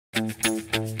Welcome to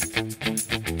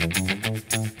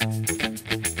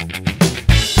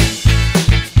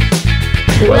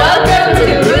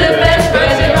Budapest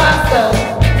Budget Hostel!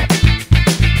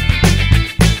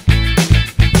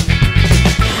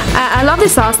 I love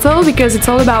this hostel because it's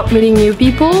all about meeting new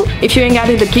people. If you hang out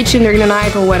in the kitchen during the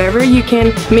night or whatever, you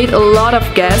can meet a lot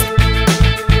of guests.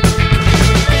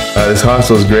 This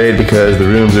hostel is great because the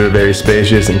rooms are very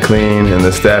spacious and clean, and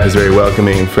the staff is very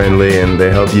welcoming and friendly, and they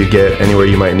help you get anywhere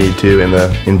you might need to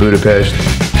in Budapest.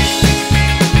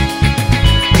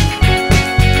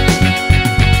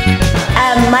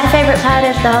 My favourite part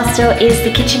of the hostel is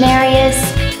the kitchen areas.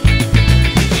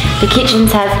 The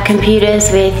kitchens have computers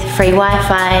with free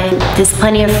Wi-Fi, there's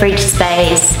plenty of fridge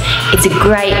space. It's a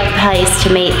great place to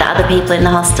meet the other people in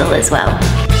the hostel as well.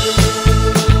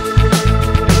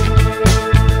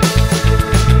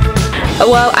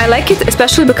 Well, I like it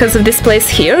especially because of this place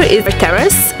here is a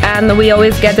terrace, and we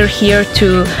always gather here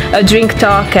to drink,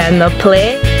 talk and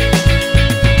play.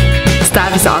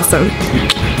 Staff is awesome.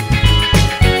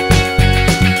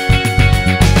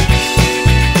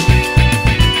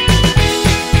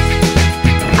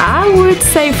 I would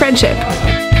say friendship.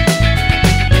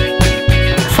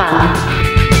 Fun.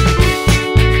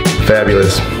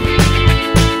 Fabulous.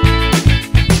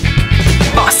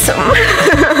 Awesome.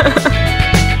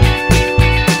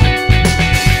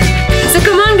 So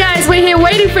come on guys, we're here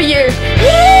waiting for you.